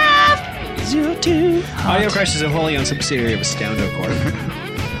 425-969-5502. Audiocrush is a wholly owned subsidiary of Astounding Corp.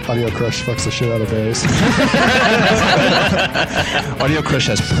 Audiocrush fucks the shit out of bears. Audiocrush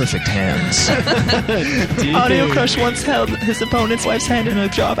has perfect hands. Audiocrush once held his opponent's wife's hand in a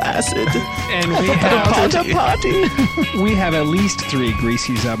jar of acid. And we have at least 3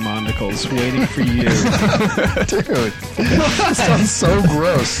 greasy submondicles waiting for you. Dude. That sounds so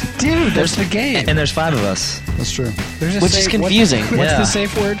gross. Dude, there's the game. And there's 5 of us. That's true. There's a Which is confusing. What's Yeah. the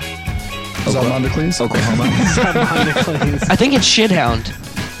safe word? Zalmondocles? Oklahoma. Submondicles. I think it's shithound.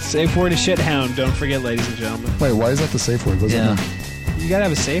 Safe word is shithound. Don't forget, ladies and gentlemen. Wait, why is that the safe word? What does Yeah. that mean? You gotta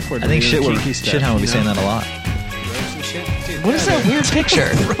have a safe word. I think for your shithound kinky stuff, would be you saying know? that a lot. Ropes and shit. Dude, What is that weird picture?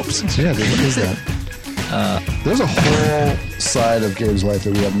 Yeah, dude, what is that? There's a whole side of Gabe's life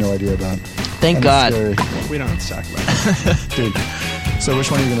that we have no idea about. Thank And God. it's scary. We don't have to talk about it. Dude. So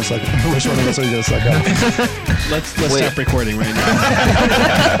which one are you going to suck? Which one of us are you going to suck out? Let's Wait. stop recording right now.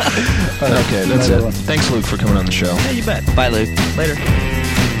 All right, Okay, that's night, it. everyone. Thanks, Luke, for coming on the show. Yeah, you bet. Bye, Luke. Later.